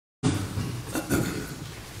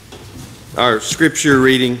Our scripture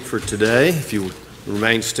reading for today, if you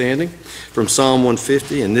remain standing, from Psalm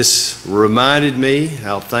 150, and this reminded me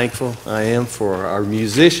how thankful I am for our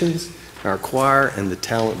musicians, our choir, and the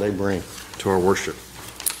talent they bring to our worship.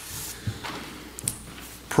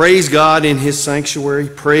 Praise God in His sanctuary.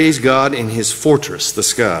 Praise God in His fortress, the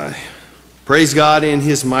sky. Praise God in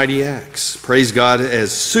His mighty acts. Praise God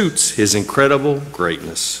as suits His incredible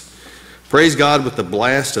greatness. Praise God with the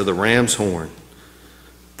blast of the ram's horn.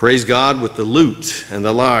 Praise God with the lute and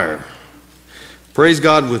the lyre. Praise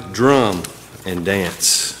God with drum and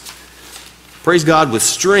dance. Praise God with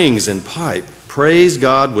strings and pipe. Praise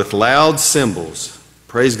God with loud cymbals.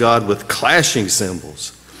 Praise God with clashing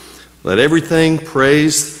cymbals. Let everything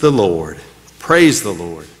praise the Lord. Praise the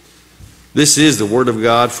Lord. This is the word of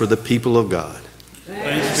God for the people of God.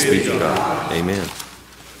 Thanks be to God. Amen.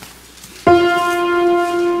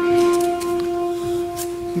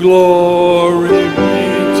 Glory be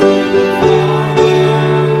to the Father,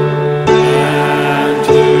 and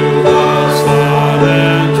to the Son,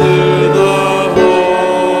 and to the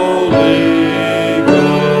Holy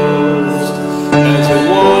Ghost, as it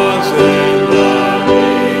was in the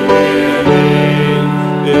beginning,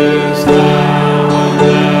 is now, and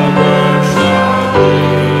ever shall be,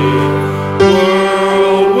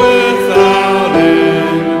 world without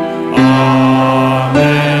end.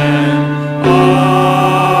 Amen.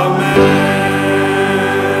 Amen.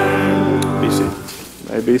 Be seated.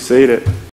 May be seated.